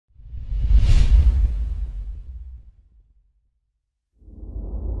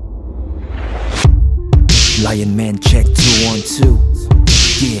Lion Man check 2 1 2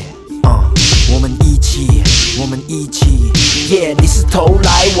 yeah 我们一起 yeah 你是头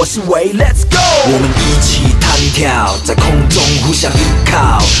来我是尾 Let's go 我们一起弹跳在空中互相依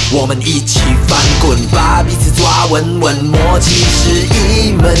靠我们一起翻滚把彼此抓稳稳默契是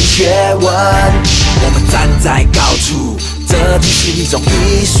一门学问我们站在高处这就是一种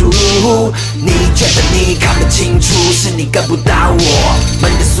艺术你觉得你看不清楚是你跟不到我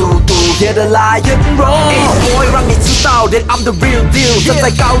们的速度 Hear the lion roar Hey boy 让你知道 that I'm the real deal 站在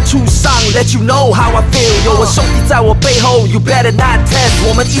高处上 Let you know how I feel 有我兄弟在我背后 You better not test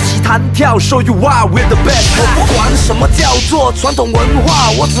我们一起弹跳 Show you why we're the best 我不管什么叫做传统文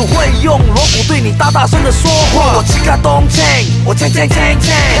化我只会用锣鼓对你大声的说话我只敢动听我 Take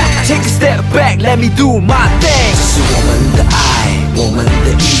a step back Let me do my thing 这是我们的爱我们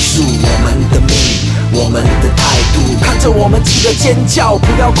的艺术我们的命我们的态度看着我们记得尖叫不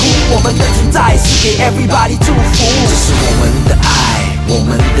要哭我们的存在是给 everybody 祝福这是我们的爱我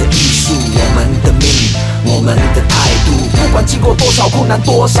们的艺术我们的命我们的态度不管经过多少困难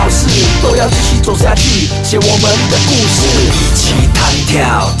多少事都要继续走下去写我们的故事一起弹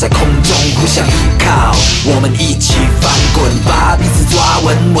跳在空中互相依靠我们一起翻滚把彼此抓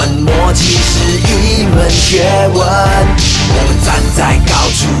稳稳默契是一门学问我们站在高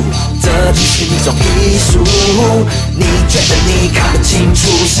处这就是一种艺术你觉得你看不清楚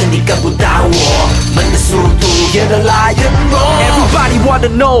是你跟不到我们的速度 Hear the lion roar Everybody wanna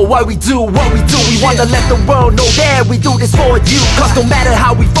know why we do what we do We wanna let the world know that we do this for you Cause no matter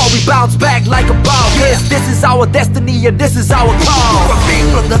how we fall we bounce back like a ball Yes, this is our destiny and this is our call 不管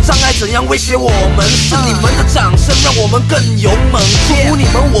冰冷的障碍怎样威胁我们是你们的掌声让我们更勇猛祝福你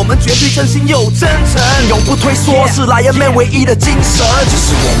们我们绝对真心又真诚永不退缩是 Lion Man 唯一的精神这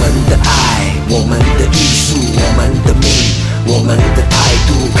是我们的爱我们的艺术我们的命我们的态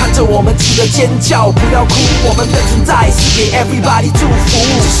度看着我们记得尖叫不要哭我们的存在是给 everybody 祝福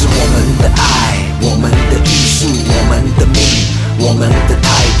这是我们的爱我们的艺术我们的命我们的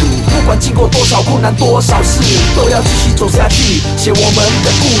态度不管经过多少困难多少事都要继续走下去写我们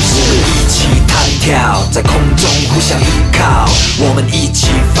的故事一起弹跳在空中互相依靠我们一起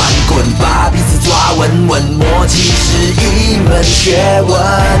翻滚把彼此抓稳稳默契是一门学问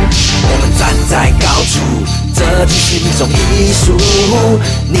我们站在高处这就是一种艺术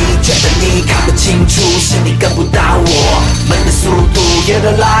你觉得你看不清楚是你跟不到我们的速度 Hear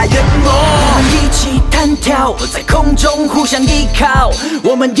the lion roar 我们一起弹跳在空中互相依靠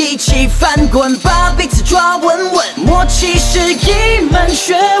我们一起翻滚把彼此抓稳稳默契是一门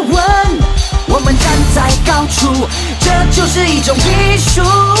学问我们站在高处这就是一种艺术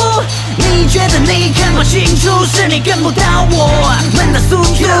你觉得你看不清楚是你跟不到我们的速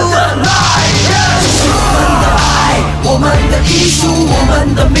度 Hear the lion 这是我们的爱我们的艺术我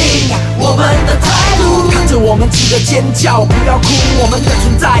们的命我们的态度看着我们记得尖叫不要哭我们的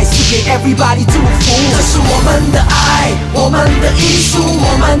存在是给 everybody 祝福这是我们的爱我们的艺术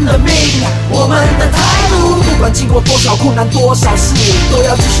我们的命我们的态度不管经过多少困难多少事都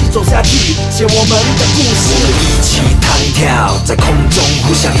要继续走下去写我们的故事一起弹跳在空中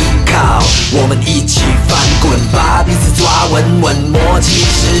互相依靠我们一起翻滚把彼此抓稳稳默契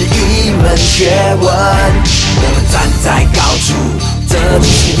是一门学问我们站在高处这就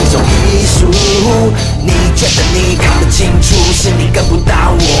是一种艺术你觉得你看不清楚是你跟不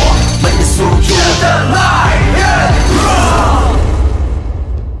到我们的速度 Hear the lion roar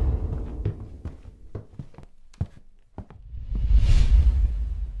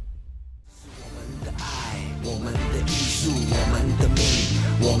我们的艺术我们的命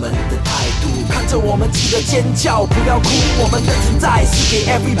我们的态度看着我们记得尖叫不要哭我们的存在是给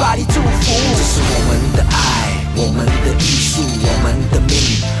everybody 祝福这是我们的爱我们的艺术我们的命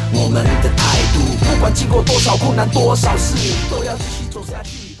我们的态度不管经过多少困难多少事都要继续走下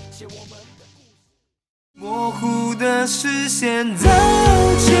去写我们的故事模糊的视线走